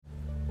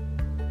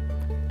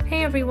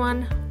Hey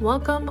everyone,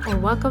 welcome or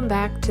welcome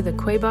back to the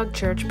Quabog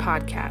Church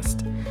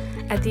podcast.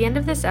 At the end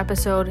of this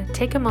episode,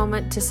 take a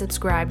moment to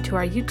subscribe to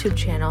our YouTube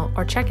channel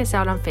or check us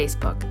out on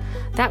Facebook.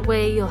 That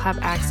way you'll have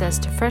access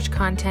to fresh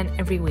content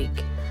every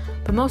week.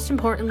 But most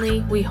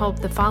importantly, we hope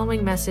the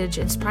following message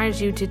inspires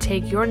you to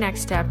take your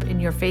next step in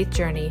your faith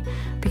journey,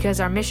 because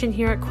our mission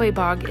here at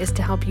Quabog is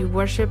to help you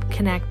worship,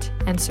 connect,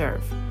 and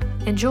serve.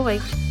 Enjoy!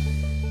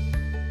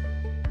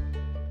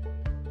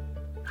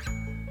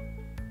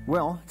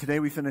 Well, today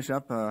we finish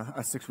up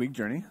a 6-week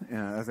journey,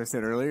 as I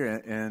said earlier,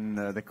 in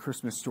the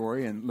Christmas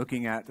story, and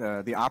looking at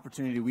the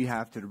opportunity we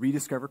have to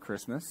rediscover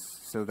Christmas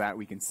so that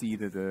we can see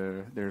that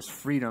there's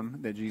freedom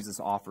that Jesus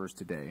offers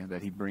today,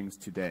 that he brings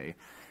today.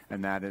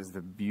 And that is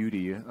the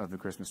beauty of the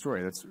Christmas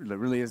story. That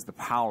really is the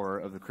power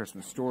of the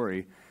Christmas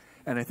story.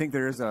 And I think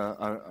there is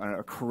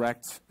a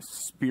correct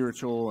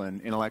spiritual and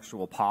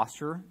intellectual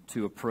posture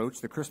to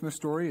approach the Christmas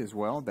story as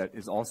well that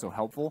is also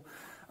helpful.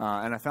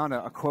 And I found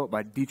a quote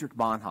by Dietrich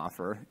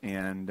Bonhoeffer,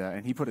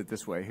 and he put it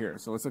this way here.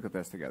 So let's look at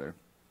this together.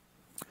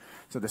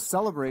 So the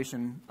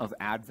celebration of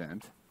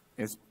Advent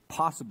is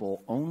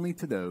possible only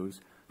to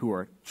those who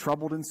are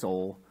troubled in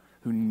soul,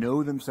 who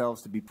know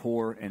themselves to be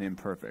poor and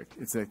imperfect.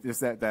 It's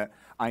that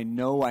I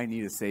know I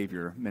need a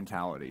Savior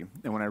mentality.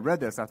 And when I read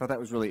this, I thought that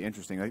was really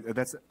interesting.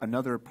 That's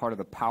another part of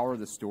the power of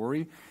the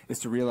story, is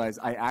to realize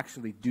I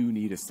actually do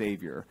need a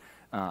Savior.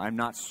 I'm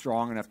not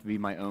strong enough to be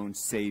my own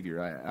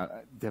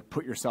Savior. To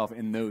put yourself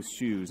in those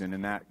shoes and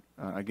in that,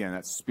 again,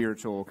 that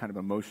spiritual, kind of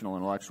emotional,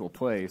 intellectual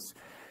place.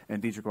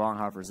 And Dietrich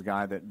Bonhoeffer is a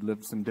guy that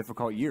lived some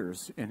difficult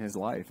years in his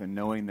life, and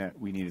knowing that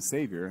we need a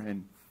Savior.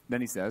 And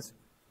then he says,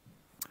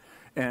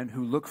 and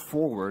who look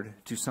forward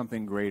to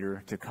something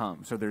greater to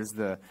come. So there's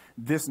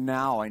this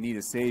now I need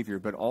a Savior,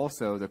 but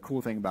also the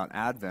cool thing about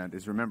Advent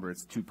is, remember,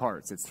 it's two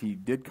parts. It's he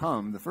did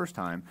come the first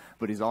time,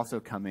 but he's also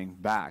coming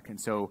back. And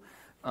so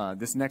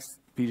this next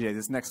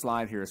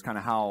slide here is kind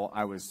of how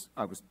I was,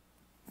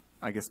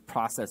 I guess,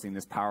 processing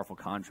this powerful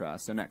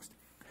contrast. So next.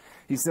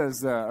 He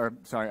says,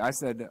 I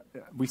said,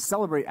 we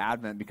celebrate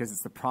Advent because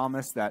it's the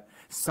promise that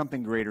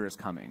something greater is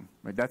coming.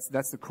 Right?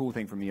 That's the cool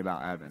thing for me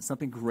about Advent.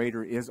 Something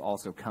greater is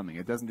also coming.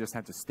 It doesn't just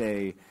have to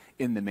stay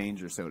in the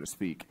manger, so to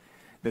speak.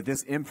 That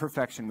this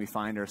imperfection we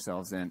find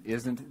ourselves in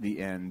isn't the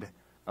end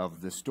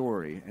of the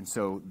story. And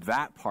so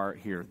that part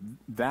here,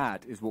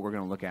 that is what we're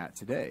going to look at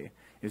today,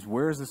 is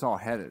where is this all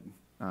headed?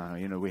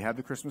 We have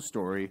the Christmas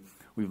story.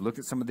 We've looked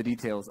at some of the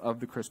details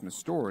of the Christmas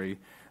story,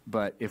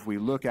 but if we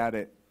look at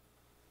it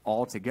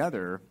all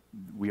together,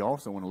 we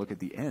also want to look at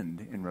the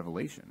end in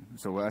Revelation.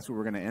 So that's what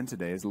we're going to end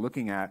today, is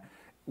looking at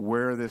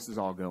where this is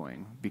all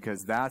going,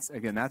 because that's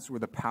where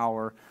the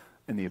power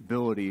and the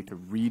ability to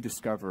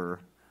rediscover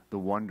the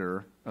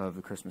wonder of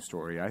the Christmas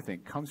story, I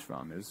think, comes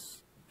from,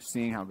 is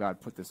seeing how God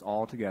put this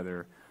all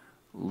together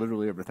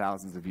literally over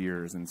thousands of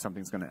years, and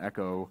something's going to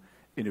echo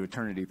into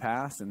eternity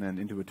past and then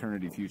into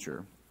eternity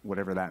future,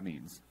 whatever that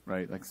means,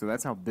 right? So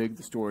that's how big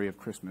the story of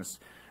Christmas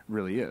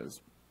really is.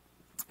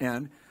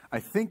 And I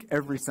think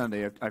every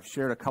Sunday I've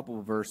shared a couple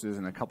of verses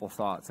and a couple of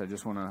thoughts I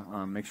just want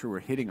to make sure we're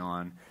hitting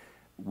on.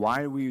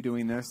 Why are we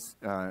doing this?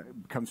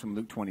 Comes from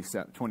Luke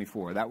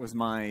 24. That was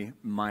my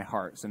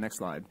heart. So next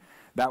slide.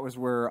 That was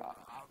where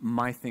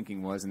my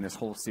thinking was in this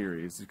whole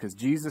series, because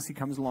Jesus, he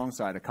comes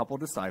alongside a couple of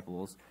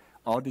disciples,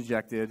 all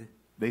dejected.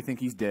 They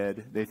think he's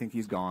dead. They think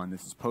he's gone.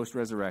 This is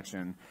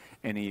post-resurrection.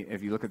 And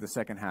if you look at the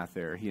second half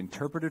there, he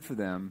interpreted for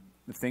them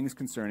the things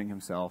concerning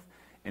himself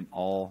in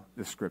all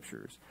the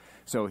scriptures.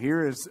 So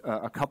here is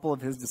a couple of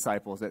his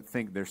disciples that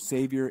think their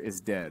Savior is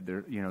dead.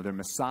 Their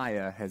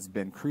Messiah has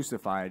been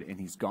crucified and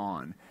he's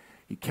gone.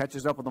 He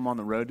catches up with them on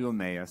the road to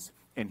Emmaus,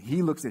 and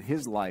he looks at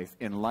his life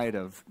in light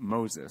of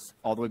Moses,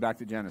 all the way back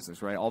to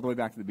Genesis, right? All the way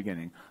back to the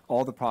beginning,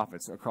 all the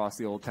prophets across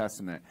the Old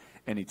Testament,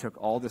 and he took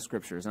all the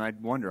scriptures. And I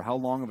wonder, how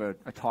long of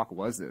a talk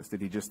was this?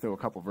 Did he just throw a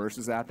couple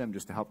verses at them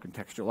just to help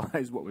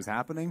contextualize what was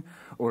happening?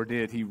 Or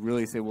did he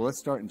really say, well,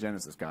 let's start in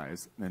Genesis,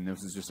 guys, and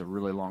this is just a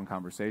really long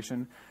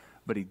conversation?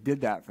 But he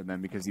did that for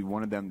them because he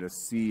wanted them to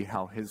see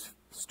how his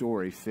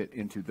story fit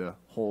into the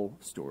whole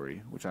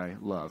story, which I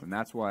love. And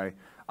that's why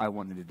I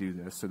wanted to do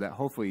this, so that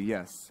hopefully,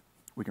 yes,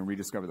 we can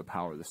rediscover the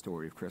power of the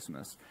story of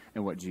Christmas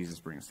and what Jesus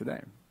brings today.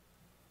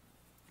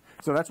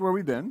 So that's where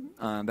we've been.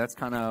 That's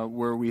kind of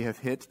where we have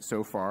hit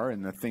so far,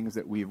 and the things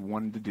that we've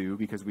wanted to do,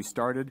 because we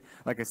started,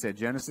 like I said,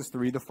 Genesis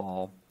 3, the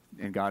fall,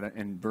 and God,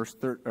 in verse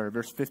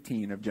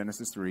 15 of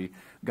Genesis 3,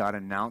 God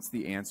announced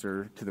the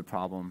answer to the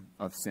problem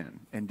of sin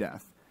and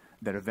death,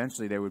 that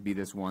eventually there would be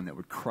this one that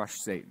would crush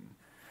Satan.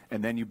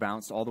 And then you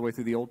bounced all the way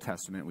through the Old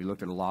Testament. We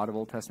looked at a lot of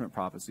Old Testament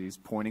prophecies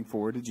pointing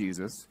forward to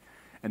Jesus.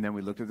 And then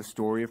we looked at the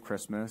story of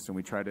Christmas, and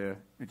we tried to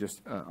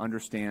just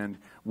understand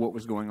what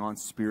was going on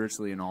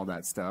spiritually and all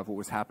that stuff, what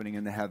was happening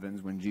in the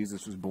heavens when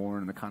Jesus was born,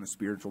 and the kind of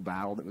spiritual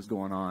battle that was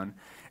going on.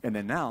 And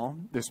then now,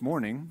 this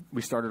morning,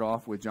 we started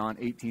off with John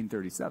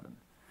 18:37.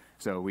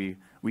 So we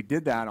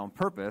did that on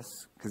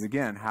purpose, because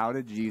again, how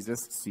did Jesus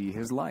see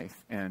his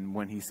life? And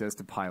when he says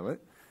to Pilate,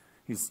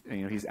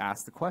 he's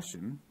asked the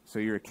question, so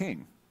you're a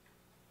king?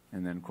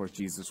 And then, of course,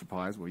 Jesus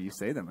replies, well, you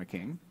say that I'm a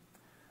king.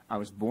 I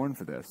was born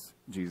for this,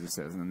 Jesus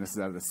says, and this is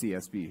out of the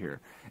CSB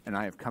here. And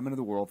I have come into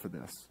the world for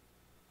this,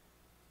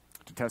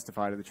 to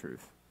testify to the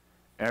truth.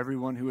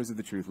 Everyone who is of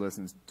the truth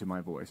listens to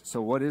my voice.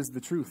 So what is the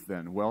truth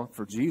then? Well,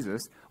 for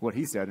Jesus, what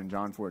he said in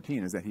John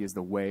 14 is that he is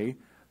the way,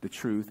 the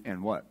truth,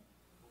 and what?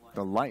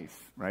 The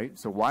life, right?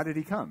 So why did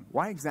he come?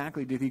 Why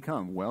exactly did he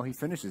come? Well, he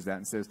finishes that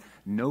and says,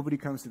 nobody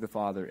comes to the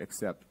Father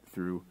except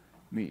through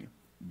me.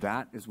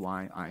 That is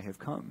why I have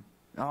come.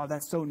 Oh,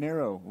 that's so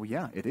narrow. Well,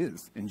 yeah, it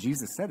is. And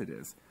Jesus said it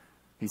is.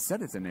 He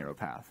said it's a narrow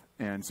path.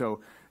 And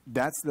so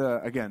that's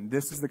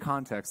this is the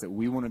context that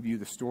we want to view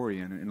the story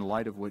in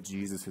light of what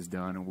Jesus has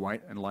done and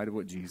in light of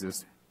what Jesus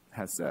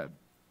has said.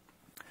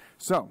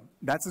 So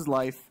that's his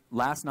life.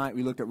 Last night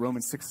we looked at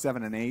Romans 6,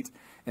 7, and 8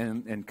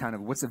 and kind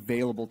of what's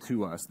available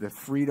to us, the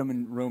freedom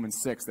in Romans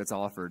 6 that's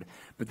offered.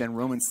 But then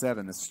Romans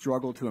 7, the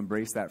struggle to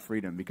embrace that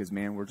freedom because,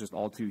 man, we're just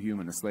all too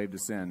human, a slave to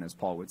sin, as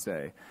Paul would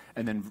say.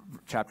 And then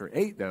chapter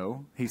 8,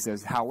 though, he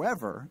says,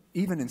 however,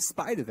 even in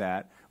spite of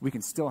that, we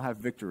can still have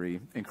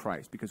victory in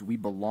Christ because we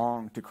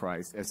belong to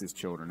Christ as his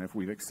children if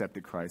we've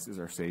accepted Christ as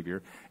our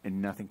Savior,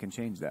 and nothing can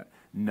change that.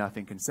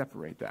 Nothing can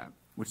separate that,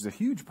 which is a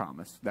huge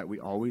promise that we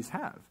always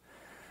have.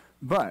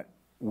 But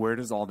where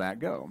does all that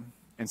go?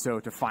 And so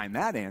to find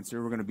that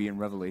answer, we're going to be in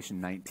Revelation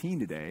 19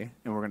 today,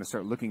 and we're going to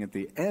start looking at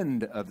the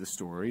end of the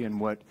story and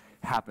what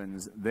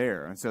happens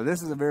there. And so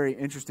this is a very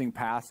interesting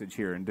passage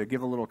here. And to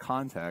give a little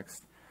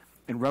context,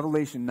 in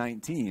Revelation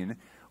 19,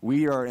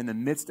 we are in the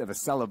midst of a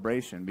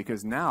celebration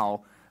because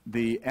now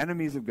the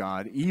enemies of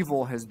God,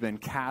 evil has been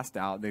cast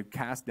out, they've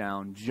cast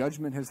down,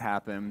 judgment has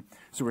happened.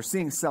 So we're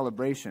seeing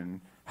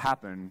celebration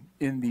happen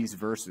in these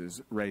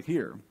verses right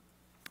here.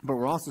 But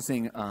we're also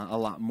seeing a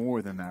lot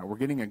more than that. We're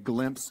getting a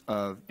glimpse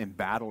of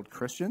embattled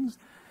Christians,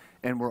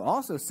 and we're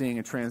also seeing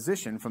a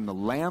transition from the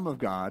Lamb of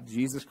God,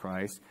 Jesus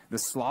Christ, the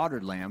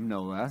slaughtered Lamb,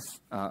 no less,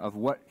 of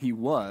what he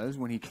was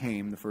when he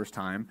came the first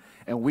time,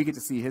 and we get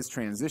to see his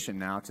transition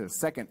now to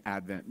second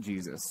advent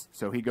Jesus.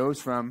 So he goes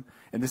from,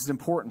 and this is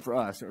important for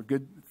us, a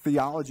good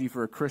theology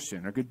for a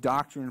Christian, a good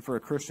doctrine for a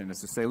Christian is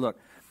to say, look,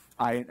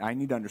 I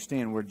need to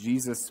understand where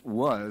Jesus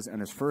was and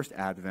his first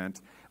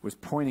advent was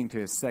pointing to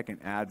his second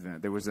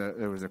advent. There was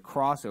a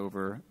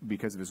crossover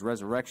because of his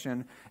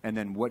resurrection and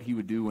then what he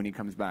would do when he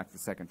comes back the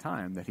second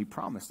time that he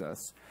promised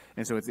us.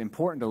 And so it's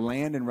important to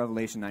land in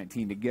Revelation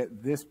 19 to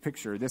get this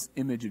picture, this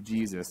image of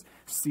Jesus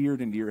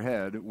seared into your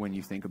head when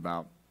you think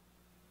about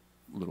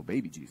little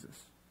baby Jesus,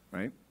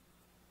 right?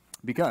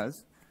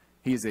 Because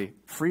he is a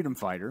freedom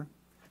fighter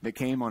that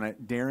came on a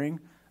daring,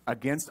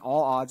 against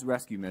all odds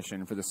rescue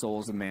mission for the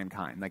souls of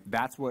mankind. Like,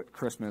 that's what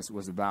Christmas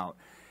was about.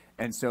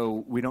 And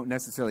so we don't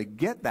necessarily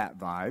get that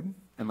vibe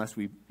unless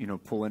we,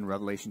 pull in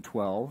Revelation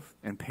 12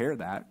 and pair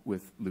that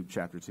with Luke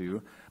chapter 2.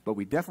 But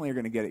we definitely are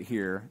going to get it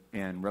here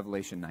in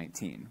Revelation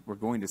 19. We're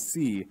going to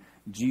see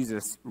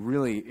Jesus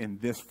really in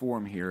this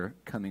form here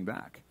coming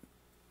back.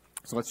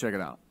 So let's check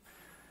it out.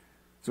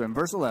 So in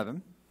verse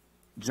 11,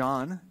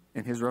 John,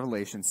 in his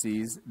revelation,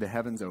 sees the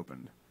heavens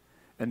opened.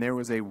 And there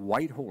was a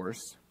white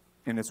horse,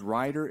 and its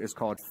rider is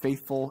called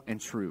Faithful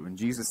and True. And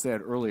Jesus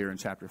said earlier in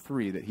chapter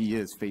 3 that he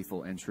is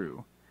faithful and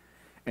true.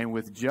 And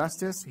with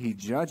justice he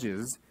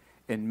judges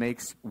and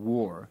makes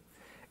war.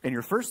 And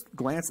your first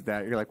glance at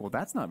that, you're like, well,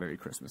 that's not very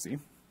Christmassy.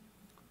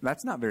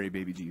 That's not very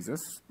baby Jesus,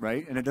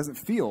 right? And it doesn't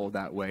feel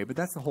that way, but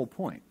that's the whole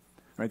point,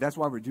 right? That's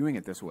why we're doing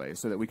it this way,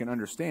 so that we can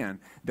understand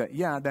that,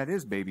 yeah, that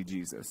is baby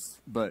Jesus,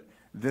 but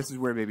this is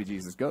where baby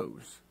Jesus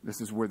goes.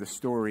 This is where the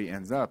story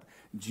ends up.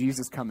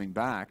 Jesus coming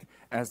back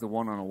as the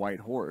one on a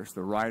white horse,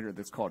 the rider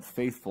that's called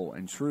Faithful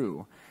and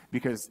True,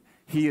 because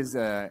he is,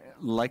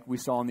 like we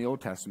saw in the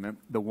Old Testament,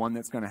 the one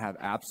that's going to have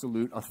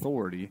absolute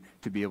authority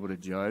to be able to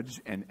judge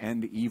and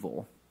end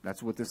evil.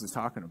 That's what this is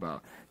talking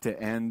about,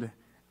 to end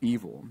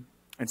evil.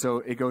 And so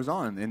it goes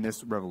on in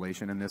this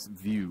revelation, in this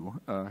view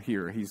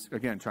here. He's,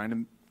 again, trying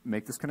to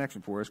make this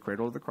connection for us,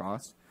 cradle of the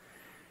cross.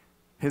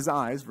 His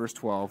eyes, verse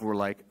 12, were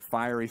like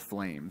fiery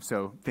flame.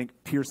 So think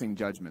piercing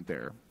judgment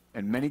there.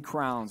 And many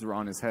crowns were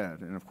on his head.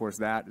 And, of course,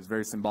 that is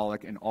very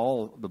symbolic in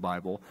all the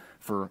Bible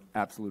for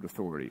absolute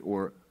authority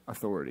or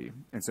authority.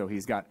 And so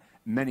he's got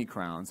many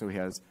crowns, so he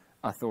has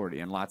authority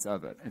and lots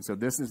of it. And so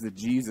this is the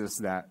Jesus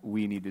that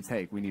we need to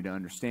take. We need to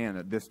understand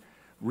that this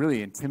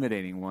really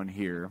intimidating one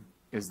here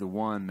is the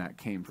one that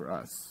came for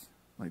us.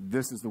 Like,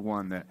 this is the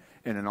one that,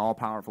 in an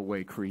all-powerful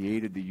way,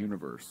 created the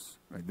universe.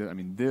 Right? I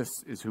mean, this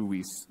is who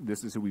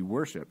we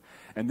worship,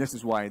 and this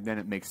is why then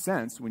it makes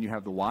sense when you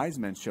have the wise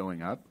men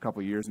showing up a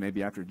couple years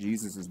maybe after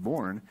Jesus is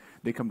born.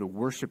 They come to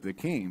worship the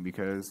King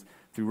because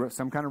through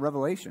some kind of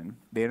revelation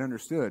they had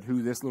understood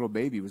who this little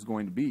baby was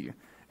going to be,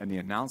 and the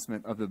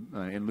announcement of the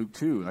in Luke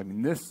 2. I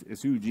mean, this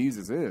is who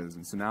Jesus is,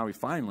 and so now we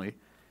finally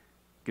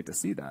get to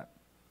see that.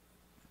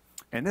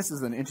 And this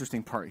is an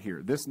interesting part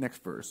here. This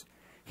next verse,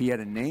 he had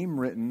a name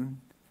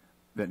written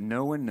that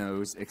no one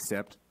knows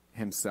except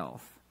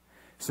himself.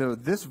 So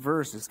this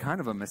verse is kind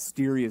of a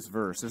mysterious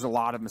verse. There's a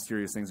lot of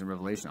mysterious things in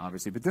Revelation,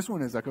 obviously, but this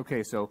one is like,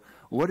 okay, so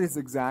what does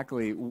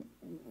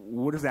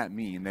that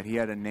mean? That he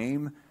had a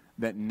name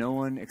that no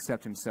one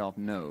except himself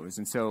knows.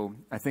 And so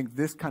I think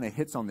this kind of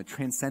hits on the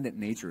transcendent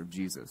nature of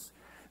Jesus.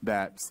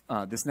 That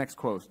this next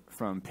quote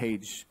from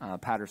Paige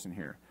Patterson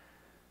here.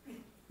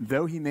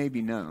 Though he may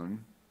be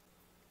known,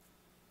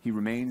 he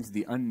remains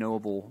the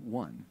unknowable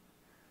one.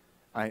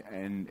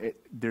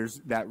 There's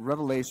that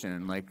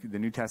revelation, like the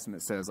New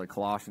Testament says, like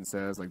Colossians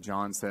says, like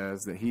John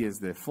says, that he is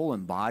the full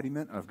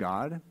embodiment of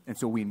God. And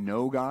so we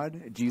know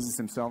God. Jesus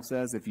himself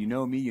says, if you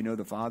know me, you know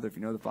the Father. If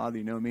you know the Father,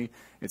 you know me.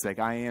 It's like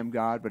I am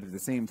God. But at the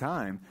same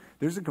time,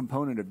 there's a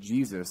component of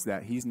Jesus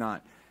that he's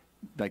not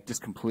like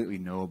just completely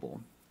knowable,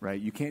 right?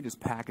 You can't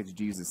just package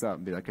Jesus up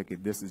and be like, okay,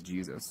 this is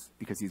Jesus,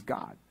 because he's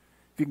God.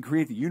 If you can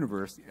create the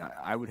universe,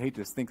 I would hate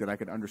to think that I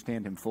could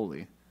understand him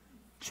fully.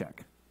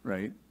 Check.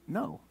 Right?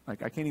 No.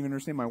 Like, I can't even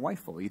understand my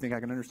wife fully. You think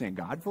I can understand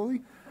God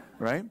fully?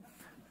 Right?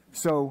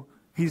 So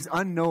he's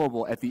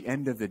unknowable at the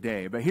end of the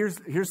day. But here's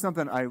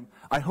something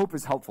I hope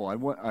is helpful. I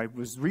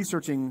was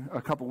researching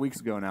a couple weeks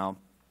ago now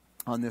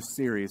on this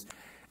series,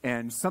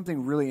 and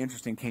something really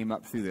interesting came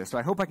up through this. So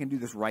I hope I can do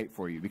this right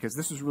for you, because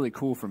this is really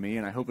cool for me,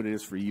 and I hope it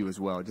is for you as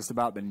well, just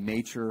about the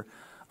nature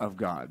of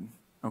God.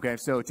 Okay,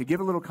 so to give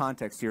a little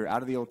context here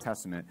out of the Old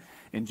Testament,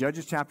 in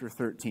Judges chapter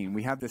 13,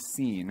 we have this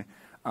scene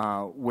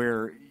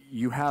where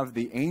you have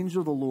the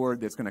angel of the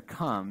Lord that's going to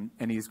come,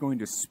 and he's going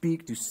to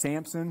speak to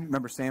Samson.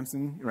 Remember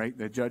Samson, right?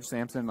 The judge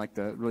Samson, like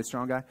the really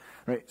strong guy,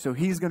 right? So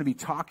he's going to be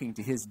talking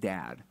to his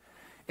dad.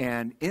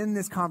 And in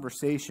this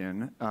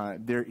conversation,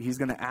 he's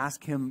going to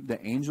ask him,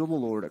 the angel of the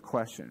Lord, a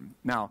question.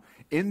 Now,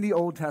 in the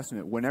Old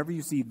Testament, whenever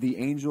you see the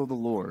angel of the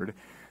Lord,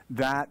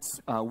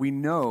 we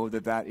know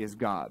that is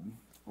God.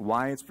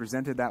 Why it's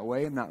presented that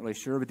way, I'm not really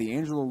sure, but the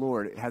angel of the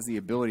Lord has the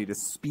ability to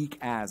speak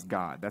as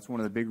God. That's one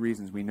of the big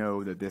reasons we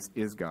know that this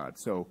is God.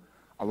 So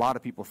a lot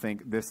of people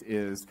think this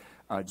is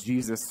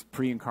Jesus,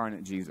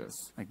 pre-incarnate Jesus.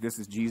 Like, this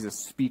is Jesus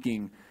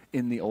speaking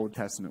in the Old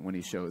Testament when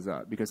he shows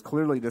up, because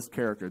clearly this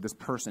character, this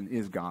person,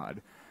 is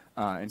God.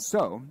 And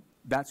so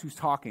that's who's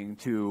talking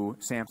to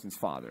Samson's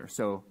father.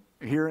 So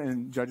here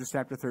in Judges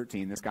chapter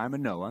 13, this guy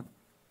Manoah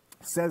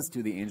says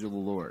to the angel of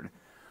the Lord,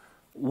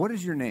 "What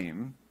is your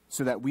name,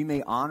 so that we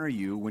may honor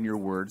you when your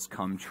words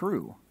come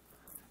true?"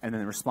 And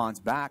then the response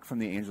back from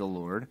the angel of the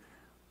Lord,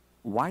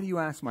 "Why do you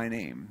ask my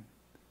name?"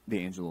 The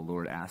angel of the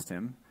Lord asked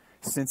him,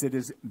 "Since it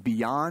is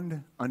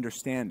beyond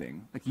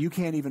understanding." Like, you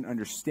can't even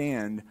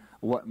understand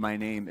what my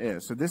name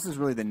is. So this is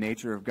really the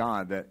nature of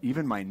God, that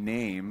even my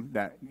name,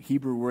 that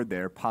Hebrew word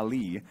there,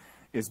 Pali,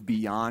 is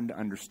beyond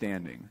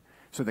understanding.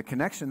 So the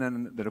connection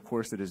then that, of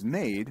course, that is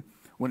made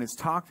when it's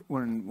talked,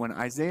 when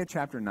Isaiah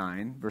chapter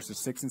 9,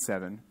 verses 6 and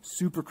 7,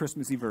 super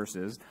Christmassy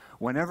verses,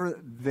 whenever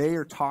they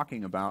are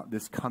talking about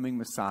this coming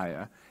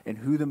Messiah and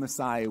who the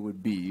Messiah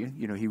would be,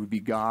 he would be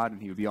God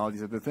and he would be all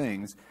these other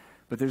things.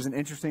 But there's an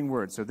interesting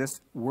word. So this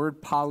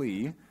word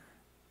Pali,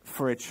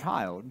 for a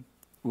child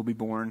will be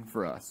born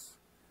for us.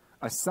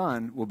 A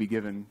son will be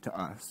given to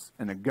us,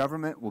 and the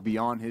government will be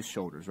on his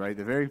shoulders, right?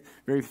 The very,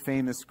 very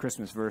famous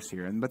Christmas verse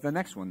here. But the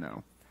next one,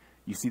 though,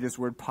 you see this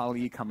word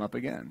Pali come up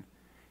again.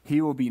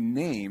 He will be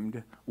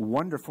named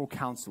Wonderful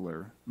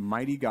Counselor,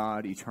 Mighty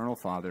God, Eternal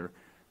Father,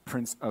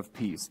 Prince of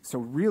Peace. So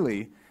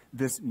really,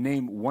 this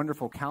name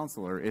Wonderful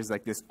Counselor is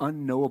like this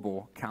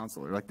unknowable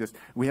counselor. Like this,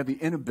 we have the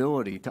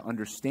inability to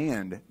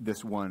understand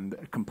this one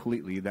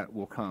completely that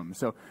will come.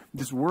 So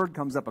this word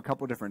comes up a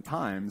couple different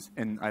times,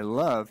 and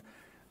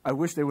I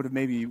wish they would have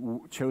maybe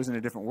chosen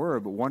a different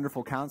word, but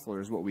Wonderful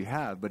Counselor is what we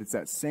have. But it's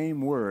that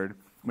same word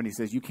when he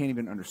says, you can't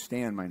even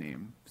understand my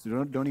name.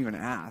 So don't even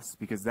ask,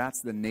 because that's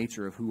the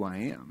nature of who I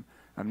am.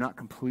 I'm not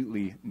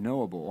completely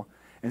knowable.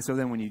 And so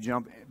then when you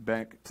jump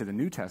back to the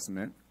New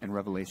Testament in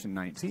Revelation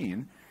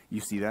 19,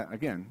 you see that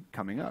again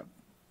coming up.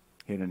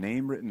 He had a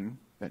name written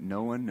that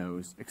no one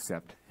knows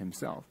except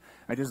himself.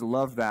 I just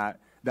love that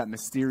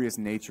mysterious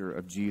nature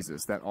of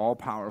Jesus, that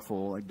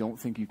all-powerful, I don't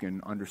think you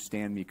can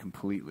understand me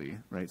completely,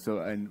 right? So,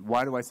 and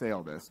why do I say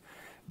all this?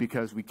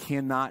 Because we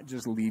cannot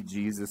just leave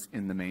Jesus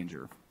in the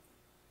manger,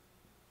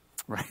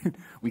 right?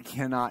 We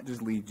cannot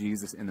just leave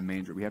Jesus in the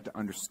manger. We have to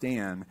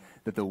understand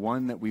that the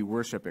one that we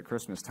worship at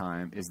Christmas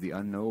time is the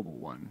unknowable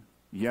one.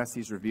 Yes,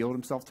 he's revealed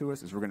himself to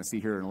us, as we're going to see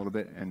here in a little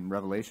bit in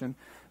Revelation,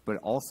 but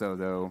also,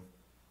 though,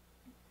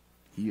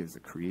 he is the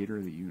creator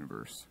of the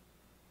universe.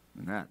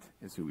 And that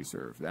is who we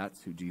serve.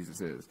 That's who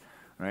Jesus is,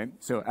 right?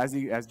 So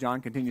as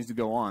John continues to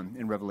go on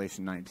in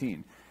Revelation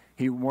 19,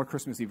 more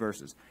Christmassy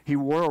verses. He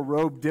wore a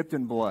robe dipped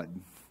in blood,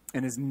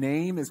 and his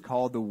name is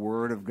called the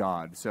Word of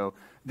God. So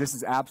this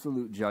is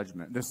absolute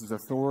judgment. This is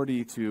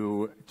authority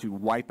to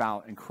wipe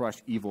out and crush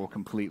evil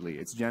completely.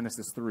 It's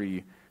Genesis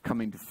 3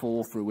 coming to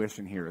full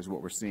fruition here is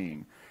what we're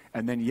seeing.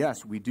 And then,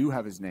 yes, we do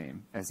have his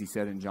name, as he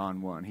said in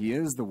John 1. He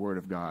is the Word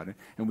of God,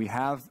 and we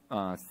have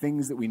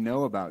things that we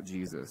know about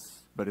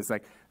Jesus, but it's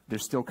like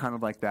there's still kind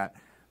of like that,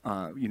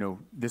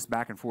 this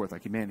back and forth.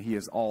 Like, man, he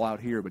is all out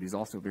here, but he's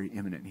also very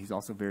imminent. He's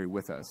also very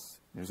with us.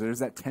 There's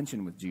that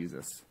tension with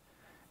Jesus.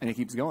 And he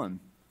keeps going.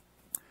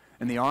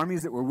 And the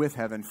armies that were with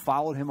heaven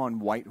followed him on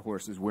white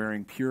horses,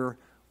 wearing pure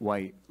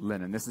white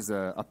linen. This is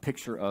a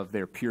picture of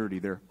their purity,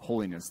 their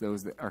holiness,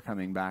 those that are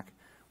coming back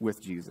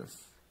with Jesus.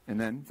 And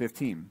then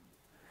 15,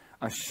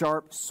 a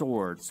sharp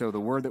sword. So the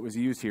word that was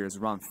used here is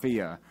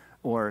ramphia,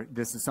 or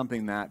this is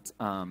something that,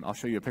 I'll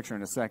show you a picture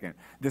in a second.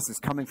 This is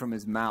coming from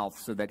his mouth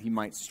so that he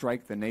might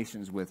strike the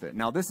nations with it.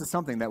 Now, this is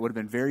something that would have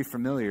been very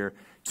familiar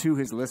to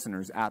his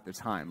listeners at the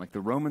time. Like the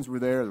Romans were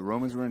there, the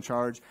Romans were in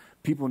charge.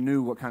 People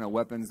knew what kind of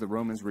weapons the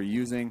Romans were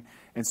using.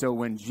 And so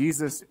when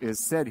Jesus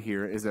is said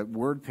here is a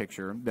word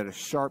picture that a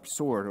sharp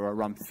sword or a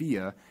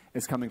ramphia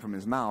is coming from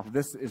his mouth,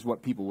 this is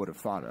what people would have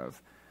thought of.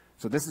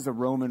 So this is a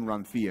Roman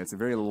ramphia. It's a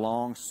very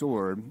long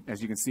sword.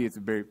 As you can see, it's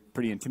a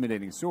pretty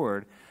intimidating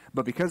sword.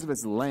 But because of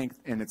its length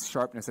and its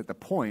sharpness at the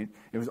point,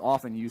 it was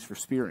often used for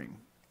spearing.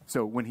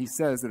 So when he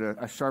says that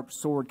a sharp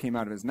sword came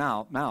out of his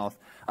mouth,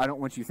 I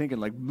don't want you thinking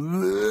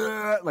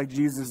like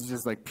Jesus is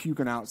just like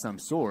puking out some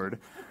sword,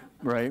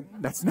 right?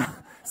 That's not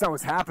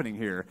what's happening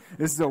here.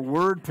 This is a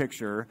word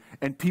picture,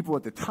 and people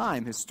at the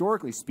time,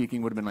 historically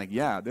speaking, would have been like,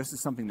 yeah, this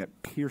is something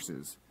that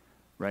pierces.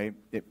 Right?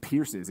 It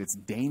pierces. It's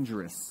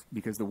dangerous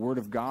because the word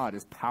of God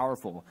is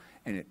powerful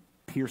and it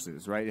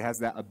pierces, right? It has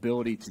that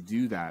ability to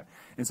do that.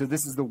 And so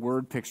this is the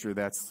word picture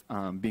that's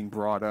being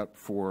brought up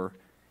for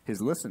his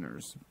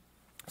listeners.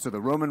 So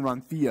the Roman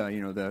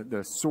ramphia,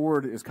 the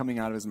sword is coming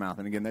out of his mouth.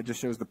 And again, that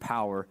just shows the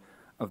power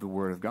of the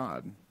word of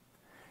God.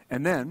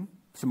 And then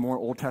some more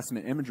Old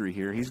Testament imagery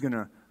here. He's going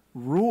to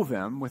rule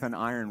them with an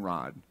iron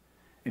rod.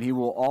 And he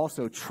will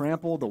also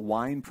trample the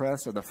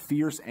winepress of the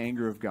fierce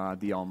anger of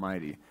God, the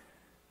Almighty.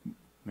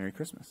 Merry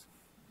Christmas.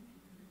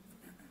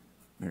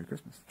 Merry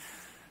Christmas.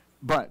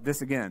 But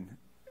this again,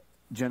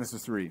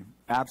 Genesis 3,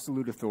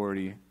 absolute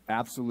authority,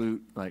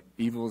 absolute, like,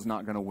 evil is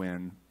not going to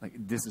win. Like,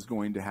 this is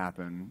going to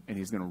happen, and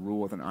he's going to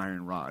rule with an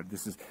iron rod.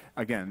 This is,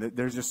 again,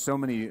 there's just so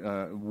many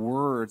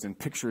words and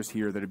pictures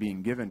here that are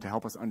being given to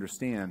help us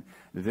understand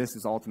that this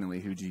is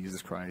ultimately who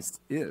Jesus Christ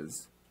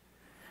is.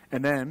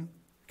 And then,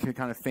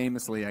 kind of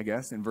famously, I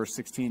guess, in verse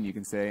 16, you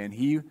can say, and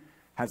he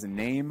has a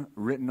name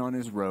written on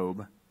his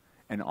robe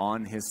and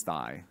on his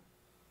thigh,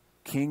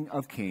 King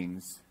of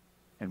Kings,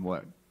 and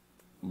what?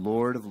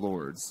 Lord of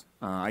Lords.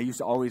 I used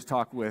to always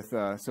talk with,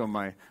 so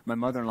my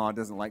mother-in-law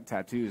doesn't like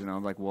tattoos, and I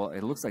was like, well,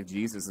 it looks like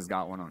Jesus has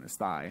got one on his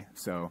thigh.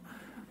 So,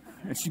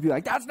 and she'd be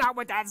like, that's not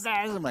what that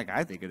says. I'm like,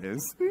 I think it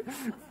is.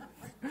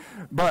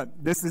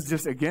 But this is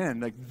just, again,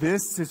 like,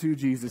 this is who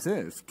Jesus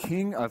is.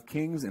 King of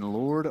Kings and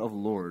Lord of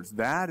Lords.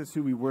 That is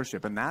who we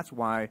worship. And that's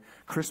why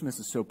Christmas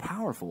is so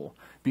powerful.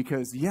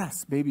 Because, yes,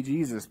 baby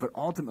Jesus, but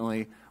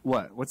ultimately,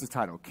 what? What's his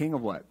title? King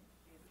of what?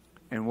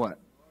 And what?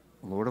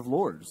 Lord of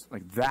Lords.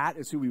 Like, that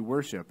is who we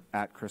worship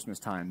at Christmas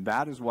time.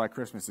 That is why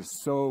Christmas is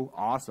so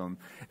awesome.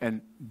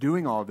 And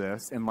doing all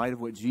this, in light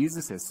of what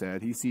Jesus has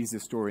said, he sees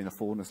this story in the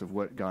fullness of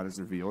what God has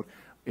revealed.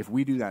 If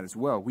we do that as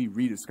well, we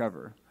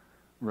rediscover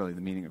really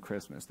the meaning of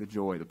Christmas, the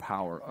joy, the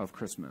power of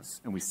Christmas.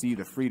 And we see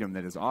the freedom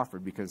that is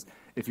offered, because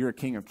if you're a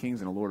King of Kings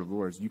and a Lord of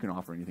Lords, you can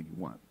offer anything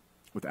you want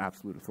with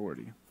absolute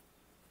authority.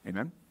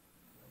 Amen?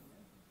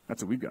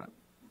 That's what we've got.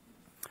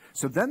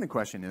 So then the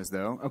question is,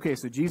 though, okay,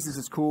 so Jesus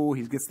is cool.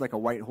 He gets like a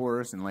white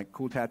horse and like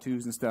cool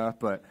tattoos and stuff.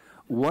 But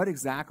what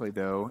exactly,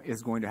 though,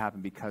 is going to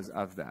happen because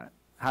of that?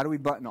 How do we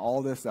button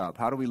all this up?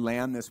 How do we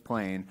land this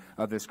plane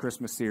of this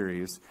Christmas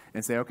series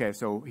and say, okay,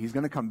 so he's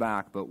going to come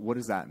back, but what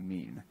does that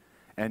mean?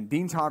 And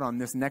Dean taught on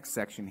this next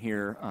section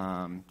here,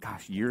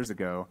 years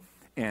ago,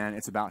 and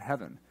it's about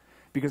heaven.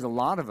 Because a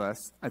lot of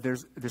us,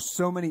 there's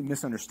so many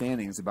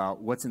misunderstandings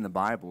about what's in the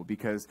Bible,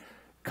 because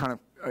kind of,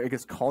 I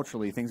guess,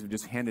 culturally, things are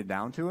just handed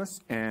down to us,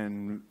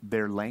 and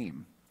they're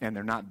lame, and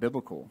they're not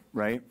biblical,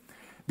 right?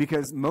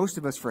 Because most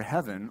of us for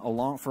heaven,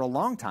 for a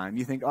long time,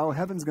 you think, oh,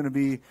 heaven's going to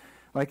be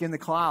like in the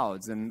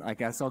clouds, and I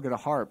guess I'll get a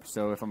harp.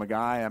 So if I'm a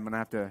guy, I'm going to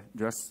have to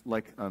dress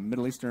like a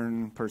Middle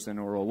Eastern person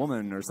or a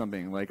woman or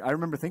something. Like, I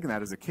remember thinking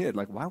that as a kid.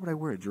 Like, why would I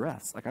wear a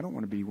dress? Like, I don't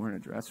want to be wearing a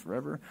dress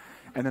forever.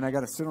 And then I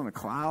got to sit on a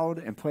cloud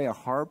and play a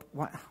harp.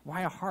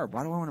 Why a harp?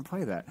 Why do I want to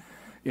play that?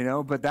 You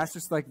know, but that's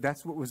just like,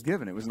 that's what was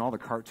given. It was in all the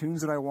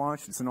cartoons that I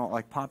watched. It's in all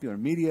like popular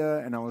media.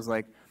 And I was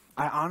like,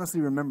 I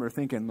honestly remember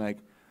thinking, like,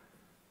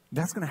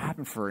 that's going to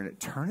happen for an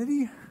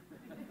eternity?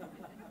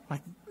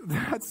 Like,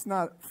 that's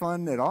not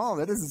fun at all.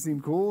 That doesn't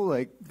seem cool.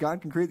 Like,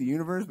 God can create the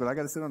universe, but I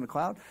got to sit on a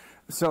cloud.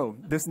 So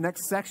this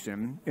next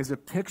section is a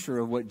picture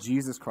of what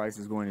Jesus Christ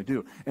is going to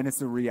do. And it's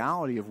the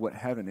reality of what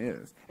heaven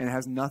is. And it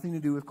has nothing to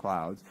do with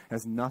clouds. It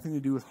has nothing to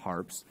do with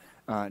harps.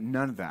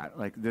 None of that.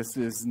 Like,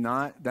 that's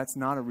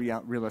not a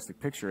realistic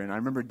picture. And I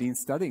remember Dean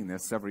studying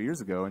this several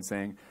years ago and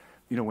saying,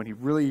 you know, when he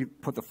really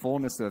put the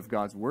fullness of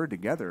God's word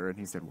together, and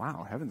he said,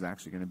 wow, heaven's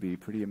actually going to be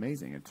pretty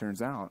amazing. It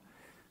turns out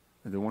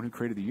the one who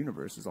created the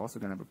universe is also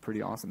going to have a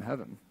pretty awesome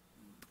heaven.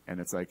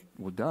 And it's like,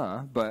 well,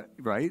 duh, but,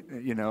 right,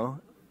 you know.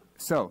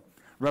 So,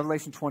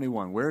 Revelation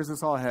 21, where is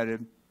this all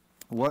headed?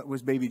 What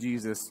was baby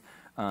Jesus,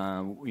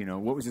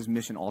 what was his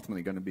mission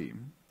ultimately going to be?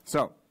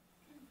 So,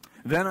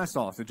 then I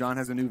saw, so John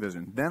has a new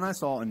vision. Then I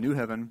saw a new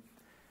heaven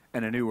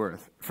and a new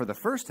earth. For the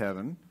first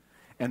heaven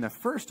and the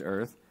first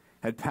earth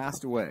had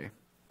passed away,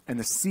 and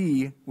the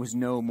sea was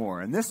no more.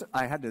 And this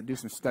I had to do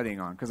some studying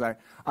on, because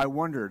I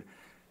wondered,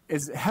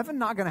 is heaven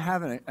not going to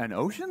have an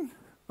ocean?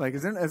 Like,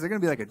 is there going to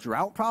be like a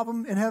drought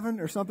problem in heaven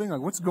or something?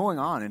 Like, what's going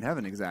on in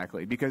heaven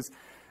exactly? Because,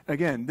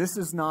 again, this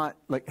is not,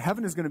 like,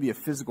 heaven is going to be a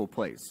physical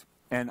place.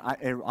 And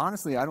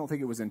honestly, I don't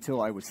think it was until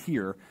I was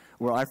here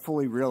where I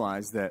fully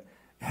realized that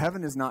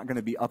heaven is not going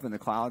to be up in the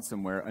clouds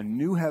somewhere. A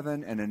new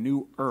heaven and a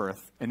new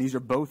earth, and these are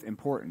both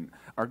important,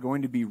 are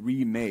going to be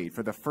remade.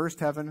 For the first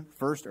heaven,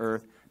 first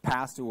earth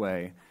passed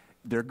away.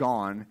 They're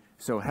gone.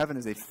 So heaven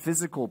is a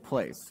physical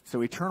place.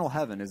 So eternal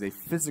heaven is a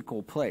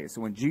physical place.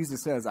 So when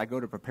Jesus says, I go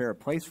to prepare a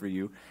place for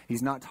you,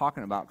 he's not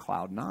talking about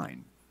cloud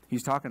 9.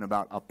 He's talking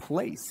about a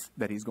place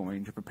that he's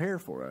going to prepare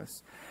for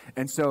us.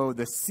 And so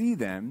the sea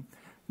then,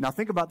 now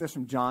think about this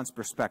from John's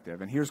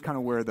perspective. And here's kind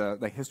of where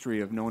the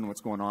history of knowing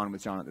what's going on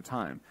with John at the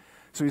time.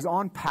 So he's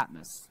on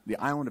Patmos, the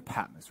island of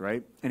Patmos,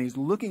 right? And he's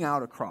looking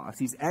out across.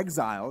 He's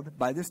exiled.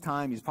 By this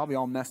time, he's probably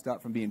all messed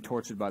up from being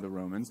tortured by the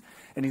Romans.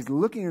 And he's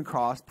looking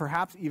across,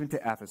 perhaps even to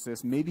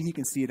Ephesus. Maybe he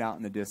can see it out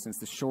in the distance,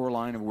 the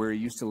shoreline of where he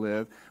used to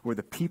live, where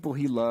the people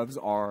he loves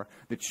are,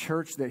 the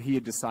church that he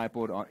had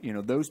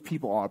discipled, those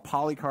people are,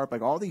 Polycarp,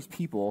 like all these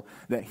people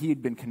that he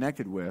had been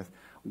connected with.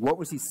 What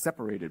was he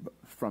separated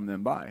from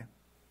them by?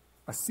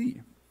 A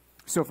sea.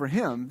 So for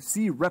him,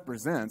 sea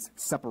represents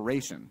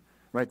separation.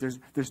 Right?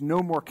 There's no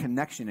more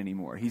connection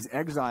anymore. He's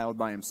exiled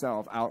by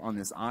himself out on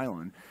this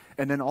island.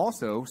 And then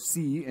also,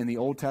 sea in the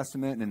Old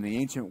Testament and in the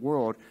ancient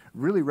world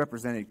really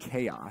represented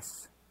chaos.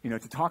 To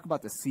talk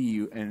about the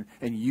sea and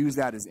use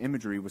that as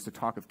imagery was to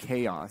talk of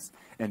chaos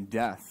and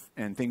death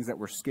and things that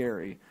were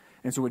scary.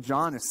 And so what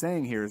John is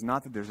saying here is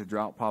not that there's a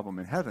drought problem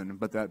in heaven,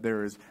 but that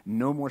there is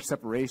no more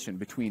separation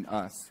between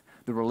us.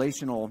 The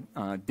relational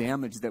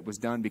damage that was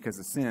done because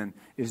of sin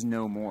is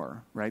no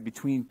more, right?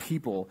 Between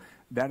people,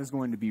 that is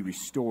going to be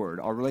restored.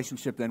 Our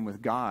relationship then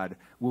with God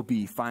will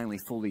be finally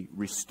fully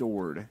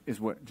restored, is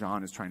what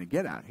John is trying to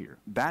get at here.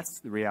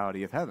 That's the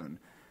reality of heaven.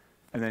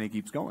 And then he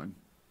keeps going.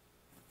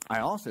 I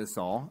also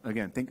saw,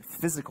 again, think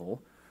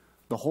physical,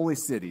 the holy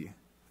city,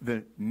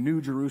 the new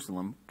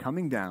Jerusalem,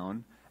 coming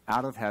down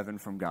out of heaven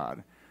from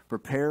God,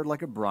 prepared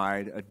like a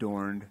bride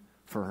adorned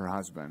for her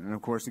husband. And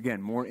of course,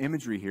 again, more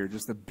imagery here,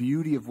 just the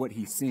beauty of what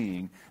he's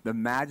seeing, the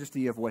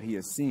majesty of what he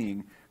is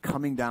seeing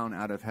coming down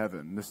out of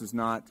heaven. This is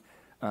not,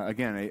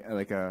 again,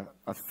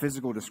 a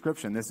physical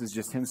description. This is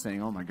just him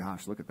saying, oh my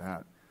gosh, look at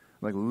that.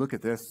 Like, look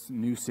at this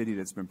new city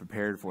that's been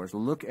prepared for us.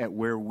 Look at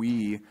where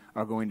we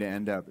are going to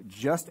end up.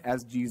 Just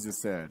as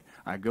Jesus said,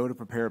 I go to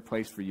prepare a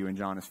place for you, and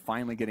John is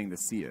finally getting to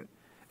see it.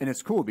 And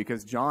it's cool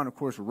because John, of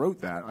course, wrote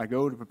that. I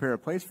go to prepare a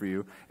place for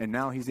you. And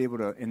now he's able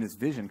to, in this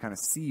vision, kind of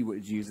see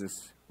what Jesus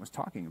was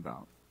talking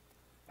about.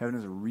 Heaven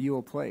is a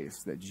real place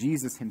that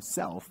Jesus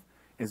himself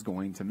is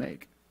going to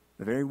make.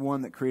 The very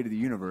one that created the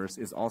universe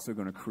is also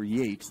going to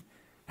create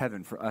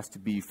heaven for us to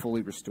be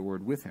fully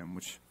restored with him,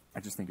 which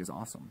I just think is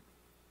awesome.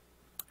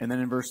 And then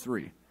in verse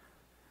 3,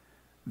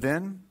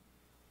 then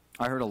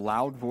I heard a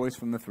loud voice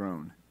from the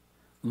throne.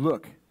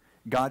 Look,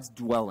 God's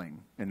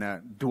dwelling, and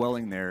that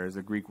dwelling there is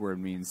a Greek word,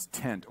 means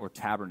tent or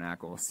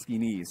tabernacle,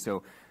 skene.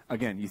 So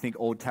again, you think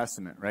Old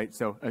Testament, right?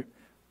 So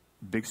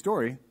big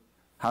story.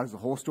 How does the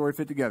whole story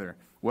fit together?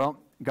 Well,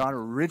 God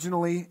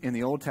originally in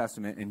the Old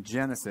Testament, in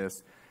Genesis,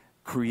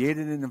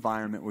 created an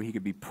environment where he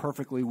could be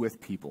perfectly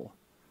with people.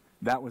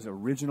 That was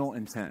original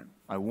intent.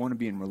 I want to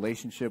be in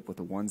relationship with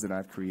the ones that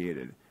I've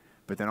created.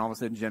 But then all of a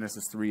sudden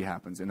Genesis 3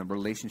 happens and the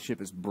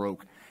relationship is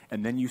broke.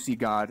 And then you see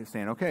God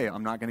saying, okay,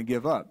 I'm not going to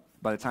give up.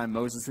 By the time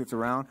Moses gets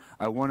around,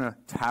 I want to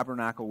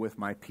tabernacle with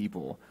my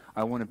people.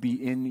 I want to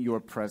be in your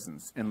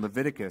presence. In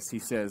Leviticus, he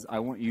says, I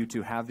want you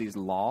to have these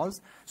laws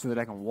so that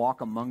I can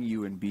walk among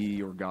you and be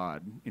your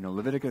God.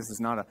 Leviticus is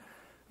not a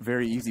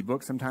very easy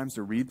book sometimes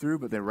to read through,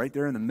 but they're right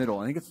there in the middle.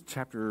 I think it's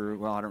chapter,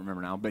 well, I don't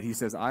remember now, but he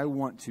says, I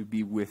want to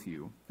be with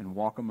you and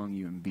walk among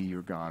you and be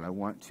your God. I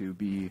want to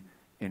be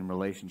in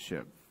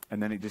relationship.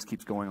 And then it just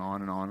keeps going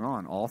on and on and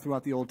on. All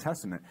throughout the Old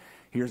Testament,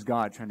 here's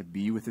God trying to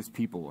be with his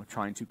people,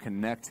 trying to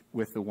connect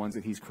with the ones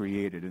that he's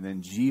created. And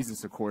then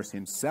Jesus, of course,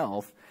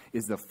 himself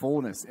is the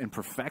fullness and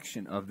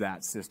perfection of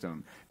that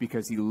system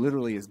because he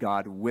literally is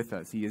God with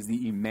us. He is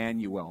the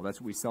Emmanuel.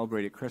 That's what we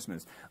celebrate at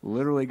Christmas.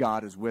 Literally,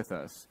 God is with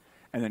us.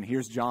 And then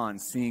here's John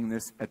seeing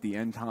this at the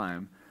end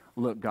time.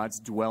 Look, God's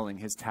dwelling,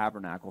 his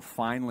tabernacle.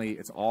 Finally,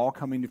 it's all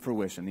coming to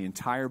fruition. The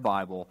entire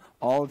Bible,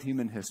 all of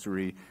human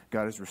history,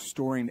 God is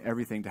restoring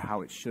everything to how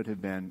it should have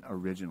been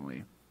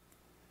originally.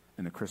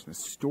 And the Christmas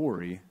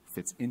story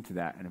fits into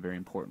that in a very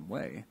important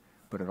way.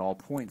 But it all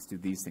points to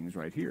these things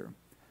right here.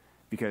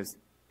 Because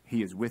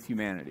he is with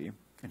humanity,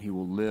 and he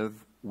will live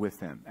with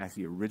them as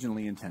he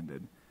originally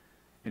intended.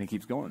 And he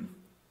keeps going.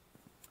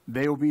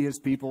 They will be his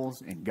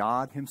peoples, and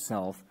God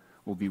himself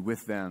will be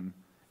with them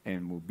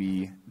and will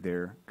be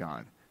their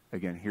God.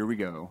 Again, here we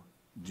go.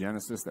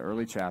 Genesis, the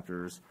early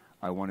chapters.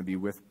 I want to be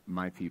with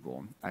my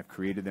people. I've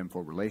created them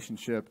for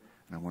relationship,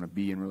 and I want to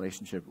be in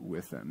relationship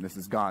with them. This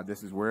is God.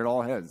 This is where it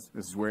all heads.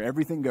 This is where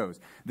everything goes.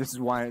 This is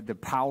why the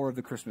power of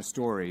the Christmas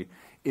story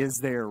is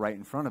there right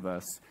in front of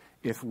us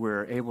if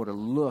we're able to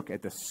look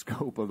at the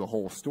scope of the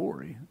whole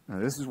story. Now,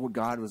 this is what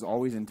God was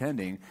always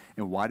intending.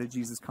 And why did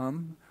Jesus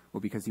come?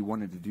 Well, because he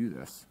wanted to do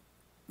this.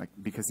 like,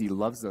 because he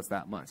loves us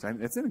that much.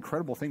 It's an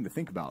incredible thing to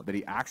think about, that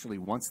he actually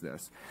wants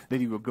this,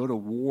 that he would go to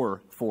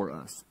war for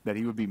us, that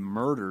he would be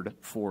murdered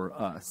for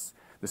us,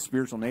 the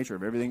spiritual nature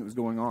of everything that was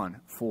going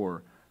on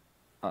for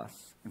us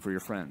and for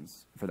your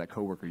friends, for that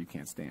coworker you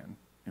can't stand,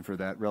 and for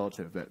that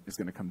relative that is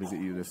going to come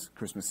visit you this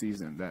Christmas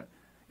season that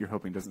you're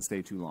hoping doesn't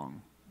stay too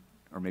long.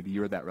 Or maybe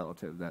you're that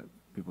relative that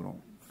people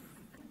don't,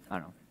 I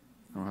don't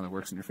know how that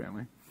works in your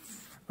family,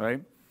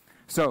 right?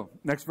 So,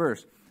 next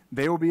verse.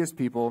 They will be his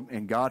people,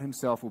 and God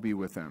himself will be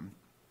with them.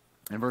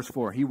 In verse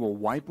 4, he will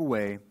wipe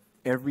away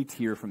every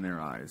tear from their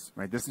eyes.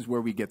 Right? This is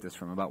where we get this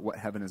from, about what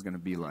heaven is going to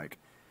be like.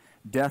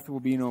 Death will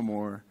be no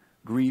more.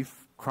 Grief,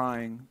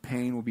 crying,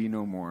 pain will be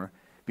no more,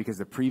 because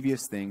the previous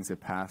things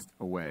have passed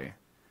away.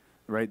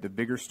 Right? The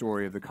bigger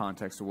story of the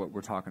context of what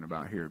we're talking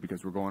about here,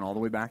 because we're going all the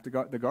way back to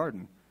the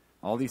garden.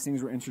 All these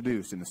things were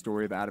introduced in the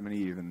story of Adam and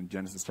Eve in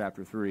Genesis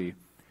chapter 3,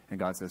 and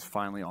God says,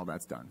 finally, all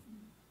that's done.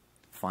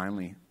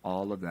 Finally,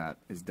 all of that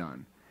is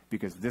done.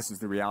 Because this is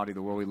the reality of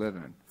the world we live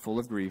in. Full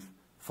of grief,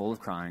 full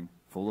of crying,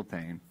 full of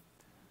pain.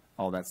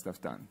 All that stuff's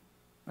done.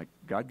 Like,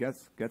 God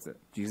gets it.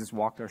 Jesus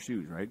walked our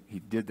shoes, right? He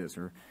did this,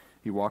 or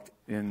he walked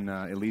in,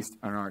 at least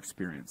in our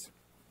experience.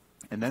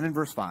 And then in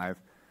verse 5,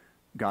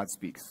 God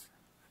speaks.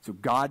 So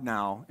God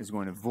now is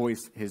going to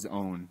voice his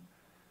own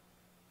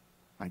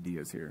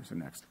ideas here. So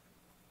next.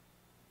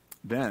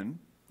 Then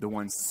the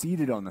one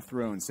seated on the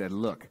throne said,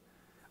 look,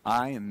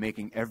 I am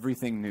making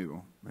everything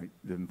new. Right?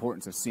 The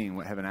importance of seeing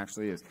what heaven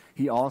actually is.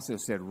 He also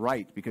said,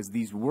 write, because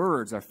these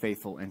words are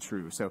faithful and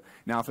true. So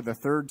now for the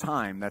third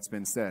time that's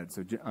been said.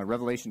 So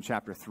Revelation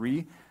chapter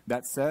 3,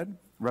 that's said.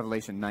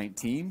 Revelation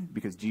 19,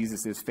 because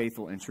Jesus is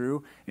faithful and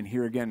true. And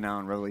here again now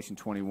in Revelation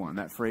 21.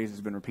 That phrase has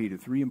been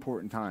repeated 3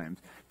 important times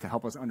to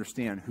help us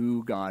understand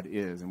who God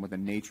is and what the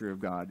nature of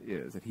God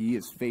is. That he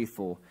is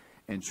faithful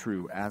and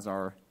true, as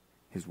are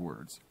his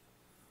words.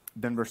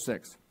 Then verse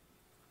 6.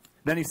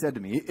 Then he said to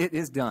me, it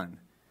is done.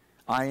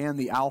 I am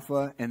the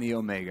Alpha and the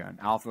Omega. And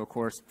Alpha, of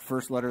course,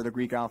 first letter of the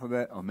Greek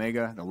alphabet.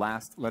 Omega, the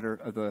last letter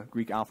of the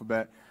Greek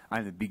alphabet. I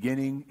am the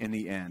beginning and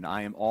the end.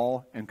 I am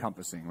all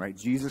encompassing, right?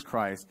 Jesus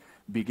Christ,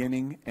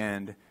 beginning,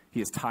 and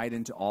he is tied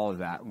into all of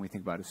that when we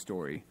think about his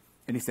story.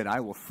 And he said,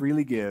 I will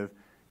freely give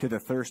to the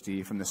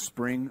thirsty from the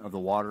spring of the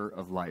water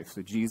of life.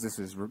 So Jesus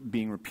is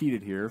being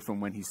repeated here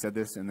from when he said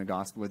this in the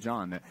Gospel of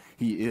John, that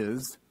he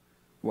is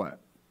what?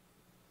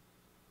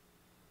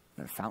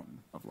 That fountain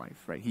of life,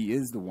 right? He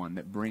is the one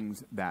that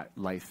brings that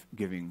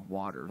life-giving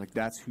water. Like,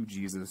 that's who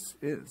Jesus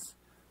is.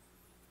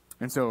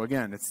 And so,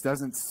 again, it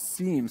doesn't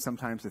seem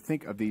sometimes to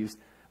think of these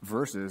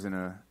verses in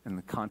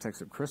the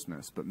context of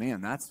Christmas, but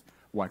man, that's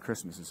why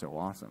Christmas is so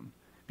awesome,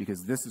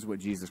 because this is what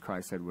Jesus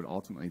Christ said would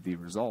ultimately be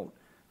the result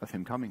of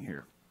him coming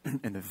here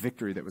and the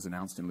victory that was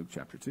announced in Luke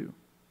chapter 2.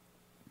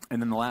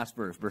 And then the last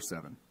verse, verse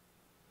 7.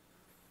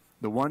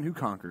 The one who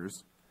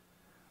conquers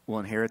will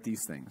inherit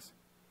these things,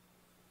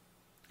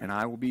 and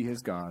I will be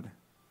his God,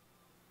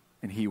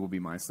 and he will be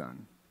my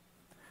son.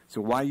 So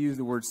why use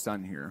the word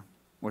son here?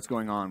 What's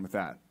going on with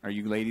that? Are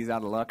you ladies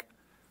out of luck?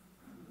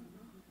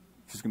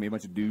 It's just going to be a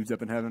bunch of dudes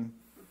up in heaven?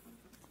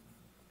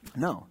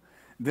 No.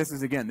 This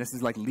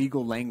is like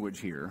legal language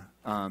here,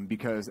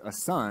 because a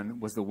son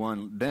was the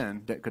one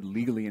then that could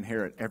legally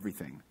inherit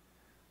everything,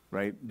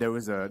 right? There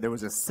was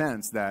a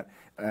sense that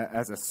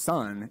as a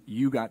son,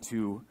 you got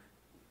to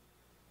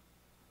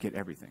get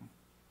everything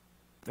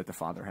that the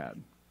father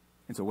had.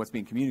 And so what's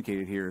being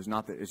communicated here is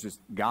not that it's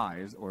just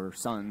guys or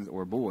sons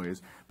or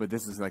boys, but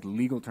this is like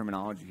legal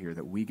terminology here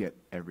that we get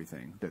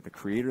everything. That the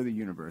creator of the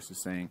universe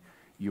is saying,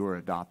 you are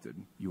adopted,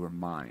 you are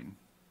mine.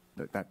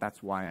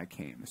 That's why I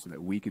came, so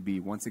that we could be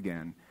once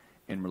again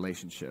in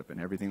relationship and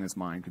everything that's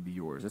mine could be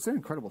yours. It's an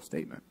incredible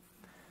statement.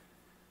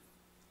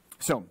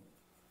 So,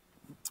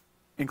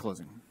 in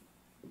closing,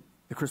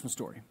 the Christmas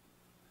story.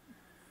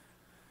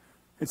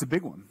 It's a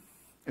big one.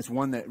 It's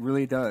one that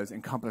really does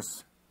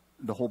encompass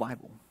the whole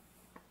Bible.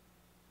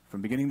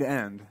 From beginning to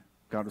end,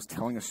 God was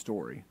telling a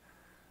story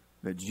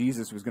that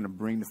Jesus was going to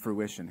bring to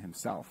fruition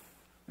himself.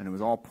 And it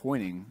was all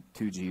pointing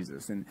to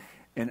Jesus. And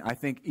I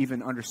think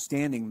even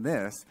understanding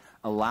this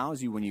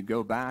allows you, when you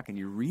go back and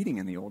you're reading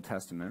in the Old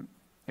Testament,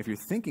 if you're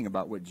thinking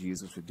about what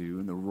Jesus would do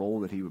and the role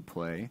that he would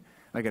play,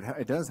 like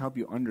it does help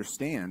you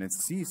understand and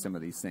see some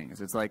of these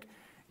things. It's like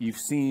you've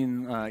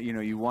seen,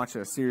 you watch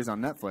a series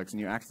on Netflix and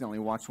you accidentally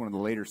watch one of the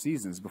later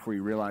seasons before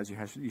you realize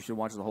you should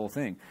watch the whole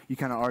thing. You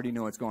kind of already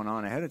know what's going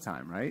on ahead of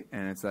time, right?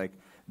 And it's like,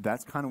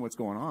 that's kind of what's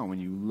going on when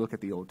you look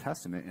at the Old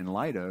Testament in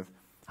light of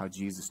how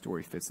Jesus'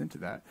 story fits into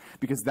that.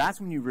 Because that's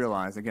when you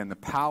realize, again, the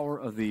power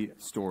of the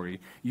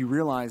story. You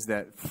realize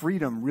that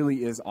freedom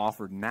really is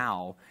offered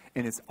now,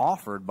 and it's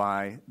offered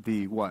by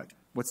the what?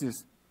 What's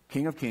his?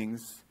 King of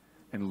Kings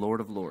and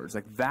Lord of Lords.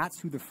 Like, that's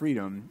who the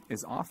freedom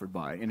is offered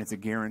by. And it's a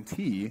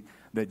guarantee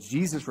that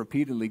Jesus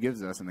repeatedly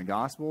gives us in the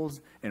Gospels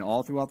and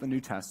all throughout the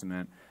New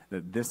Testament,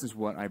 that this is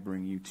what I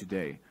bring you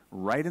today.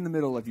 Right in the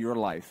middle of your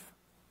life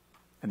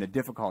and the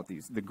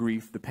difficulties, the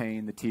grief, the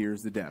pain, the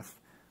tears, the death.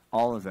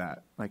 all of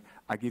that. Like,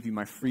 I give you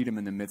my freedom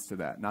in the midst of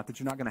that. Not that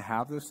you're not going to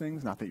have those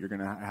things, not that you're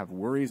going to have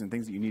worries and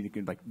things that you need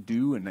to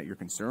do and that you're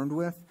concerned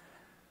with.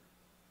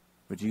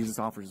 But Jesus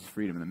offers us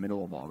freedom in the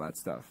middle of all that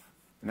stuff.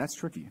 And that's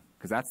tricky,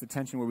 because that's the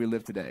tension where we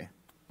live today.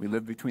 We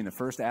live between the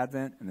first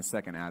Advent and the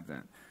second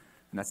Advent.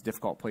 And that's a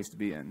difficult place to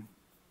be in,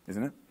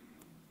 isn't it?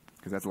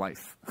 Because that's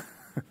life.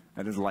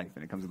 That is life,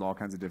 and it comes with all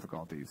kinds of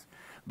difficulties.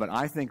 But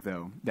I think,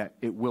 though, that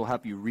it will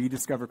help you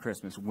rediscover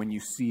Christmas when you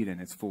see it in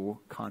its full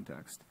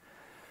context.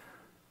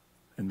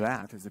 And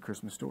that is the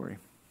Christmas story.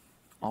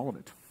 All of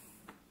it.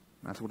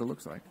 That's what it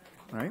looks like.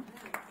 All right?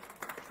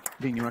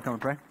 Dean, you want to come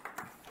and pray?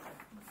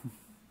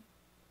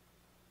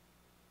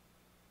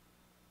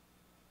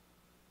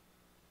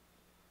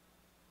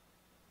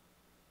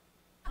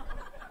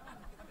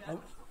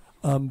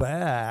 I'm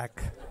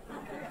back.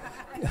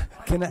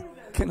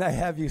 Can I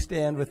have you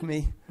stand with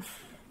me?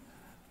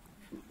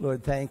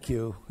 Lord, thank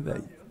you.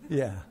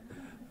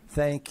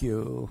 Thank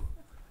you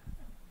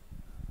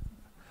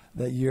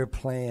that your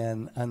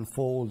plan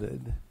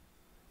unfolded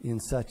in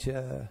such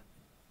an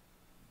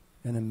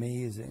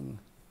amazing,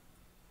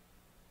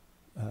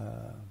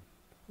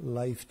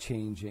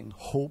 life-changing,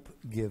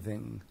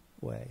 hope-giving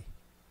way.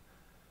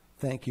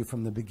 Thank you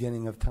from the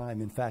beginning of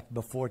time. In fact,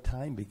 before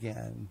time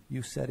began,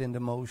 you set into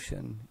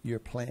motion your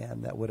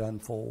plan that would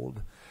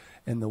unfold.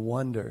 And the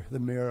wonder, the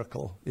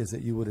miracle, is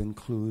that you would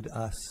include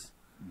us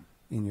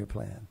in your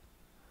plan.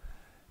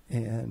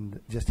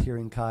 And just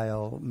hearing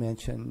Kyle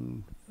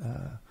mention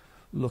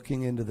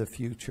looking into the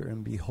future,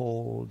 and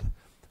behold,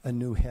 a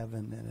new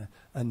heaven and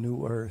a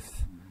new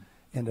earth,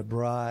 and a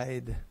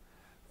bride,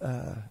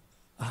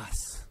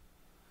 us,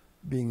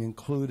 being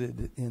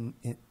included in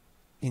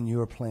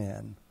your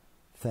plan.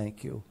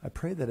 Thank you. I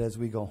pray that as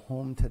we go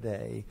home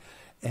today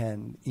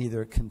and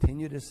either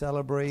continue to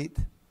celebrate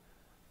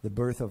the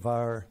birth of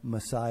our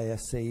Messiah,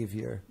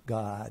 Savior,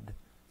 God,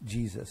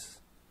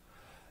 Jesus,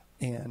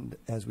 and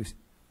as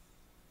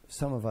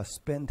some of us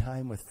spend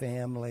time with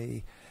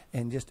family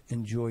and just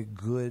enjoy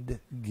good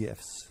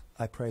gifts,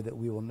 I pray that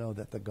we will know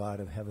that the God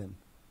of heaven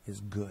is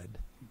good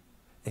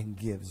and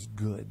gives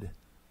good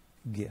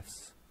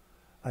gifts.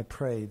 I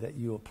pray that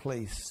you will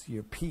place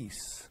your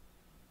peace,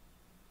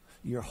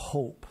 your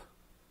hope,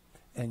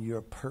 and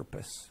your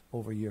purpose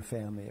over your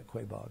family at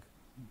Quabog.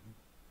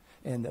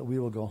 And that we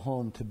will go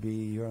home to be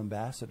your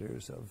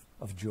ambassadors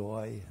of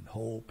joy and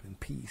hope and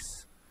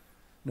peace,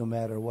 no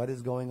matter what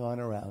is going on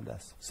around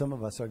us. Some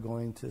of us are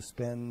going to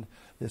spend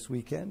this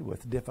weekend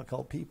with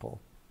difficult people.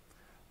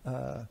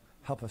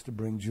 Help us to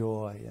bring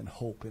joy and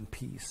hope and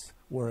peace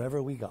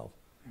wherever we go.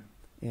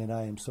 And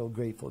I am so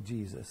grateful,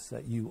 Jesus,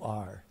 that you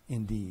are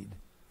indeed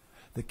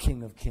the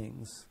King of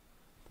Kings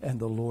and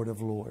the Lord of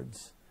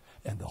Lords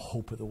and the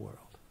hope of the world.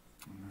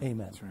 Amen.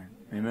 That's right.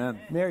 Amen.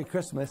 Merry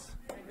Christmas.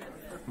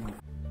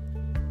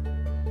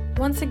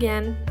 Once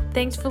again,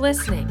 thanks for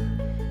listening.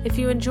 If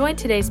you enjoyed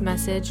today's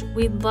message,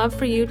 we'd love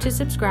for you to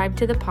subscribe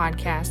to the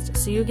podcast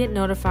so you get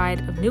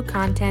notified of new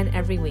content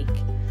every week.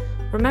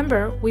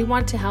 Remember, we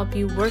want to help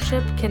you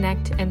worship,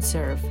 connect, and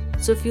serve.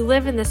 So if you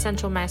live in the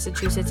central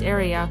Massachusetts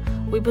area,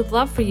 we would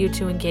love for you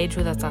to engage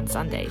with us on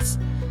Sundays.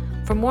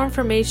 For more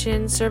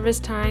information, service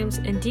times,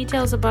 and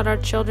details about our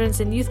children's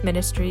and youth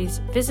ministries,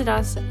 visit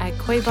us at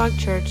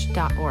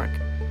quabogchurch.org.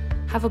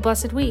 Have a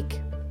blessed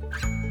week.